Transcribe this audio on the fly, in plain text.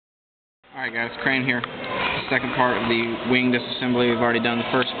Alright guys, Crane here. Second part of the wing disassembly. We've already done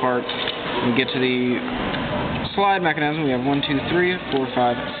the first part. We get to the slide mechanism. We have 1, 2, 3, 4,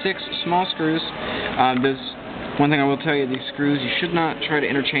 5, 6 small screws. There's one thing I will tell you, these screws, you should not try to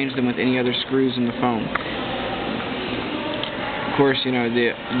interchange them with any other screws in the phone. Of course, you know,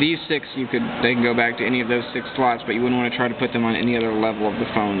 these 6, they can go back to any of those 6 slots, but you wouldn't want to try to put them on any other level of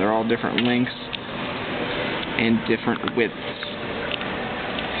the phone. They're all different lengths and different widths.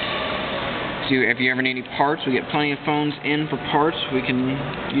 If you ever need any parts, we get plenty of phones in for parts. We can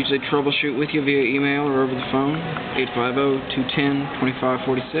usually troubleshoot with you via email or over the phone.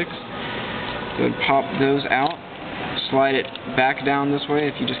 850-210-2546. Go ahead and pop those out. Slide it back down this way.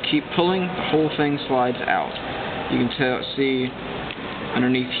 If you just keep pulling, the whole thing slides out. You can see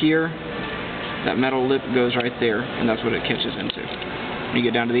underneath here, that metal lip goes right there, and that's what it catches into. When you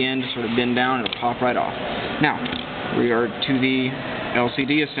get down to the end, just sort of bend down, it'll pop right off. Now, we are to the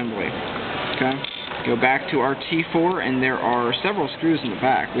LCD assembly. Okay. Go back to our T4, and there are several screws in the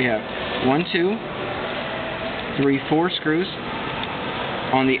back. We have 1, 2, 3, 4 screws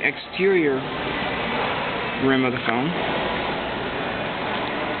on the exterior rim of the phone.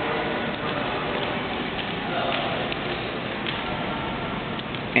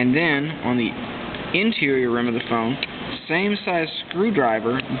 And then on the interior rim of the phone, same size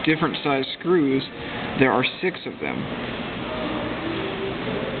screwdriver, different size screws. There are 6 of them.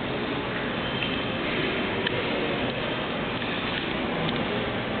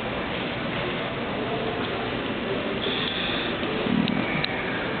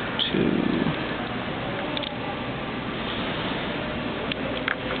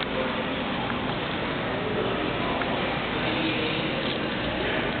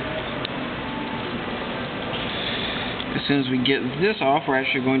 As soon as we get this off, we're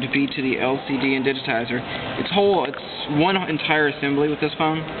actually going to feed to the LCD and digitizer. It's one entire assembly with this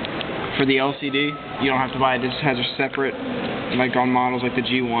phone. For the LCD, you don't have to buy a digitizer separate, like on models like the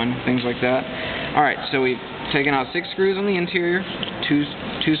G1, things like that. Alright, so we've taken out 6 screws on the interior, two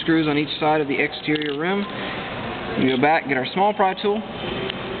screws on each side of the exterior rim. We go back, get our small pry tool.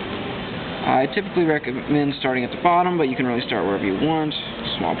 I typically recommend starting at the bottom, but you can really start wherever you want.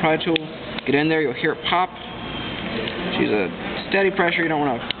 Small pry tool. Get in there, you'll hear it pop. Use a steady pressure. You don't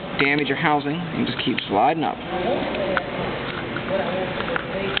want to damage your housing. You just keep sliding up.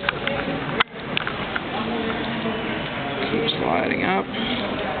 Keep sliding up.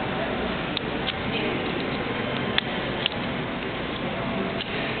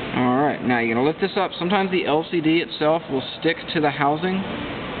 Alright, now you're going to lift this up. Sometimes the LCD itself will stick to the housing.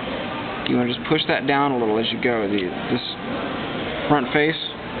 You want to just push that down a little as you go. This front face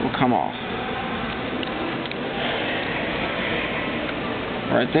will come off.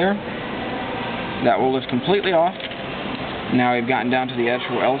 Right there. That will lift completely off. Now we've gotten down to the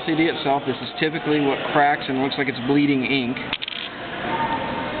actual LCD itself. This is typically what cracks and looks like it's bleeding ink.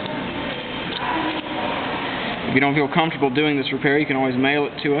 If you don't feel comfortable doing this repair, you can always mail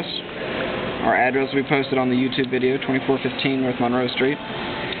it to us. Our address will be posted on the YouTube video, 2415 North Monroe Street.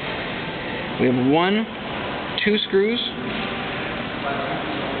 We have 1, 2 screws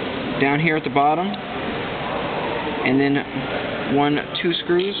down here at the bottom, and then 1, 2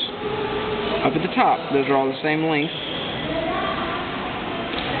 screws up at the top. Those are all the same length.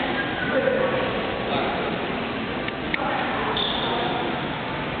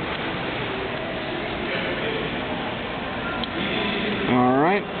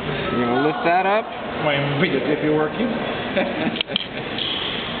 Alright, we're going to lift that up. Wait, if you're working.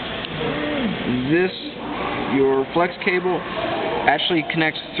 Your flex cable actually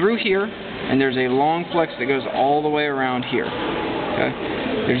connects through here, and there's a long flex that goes all the way around here. Okay?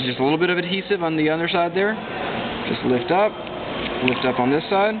 There's just a little bit of adhesive on the other side there. Just lift up on this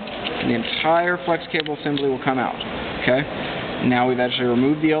side, and the entire flex cable assembly will come out. Okay? Now we've actually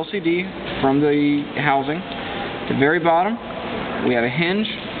removed the LCD from the housing. At the very bottom, we have a hinge.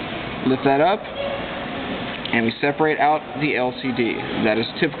 Lift that up, and we separate out the LCD. That is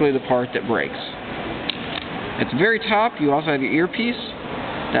typically the part that breaks. At the very top, you also have your earpiece.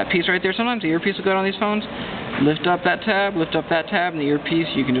 That piece right there, sometimes the earpiece will go on these phones. Lift up that tab, and the earpiece,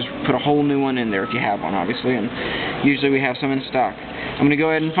 you can just put a whole new one in there if you have one, obviously, and usually we have some in stock. I'm going to go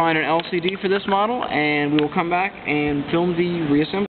ahead and find an LCD for this model, and we will come back and film the reassembly.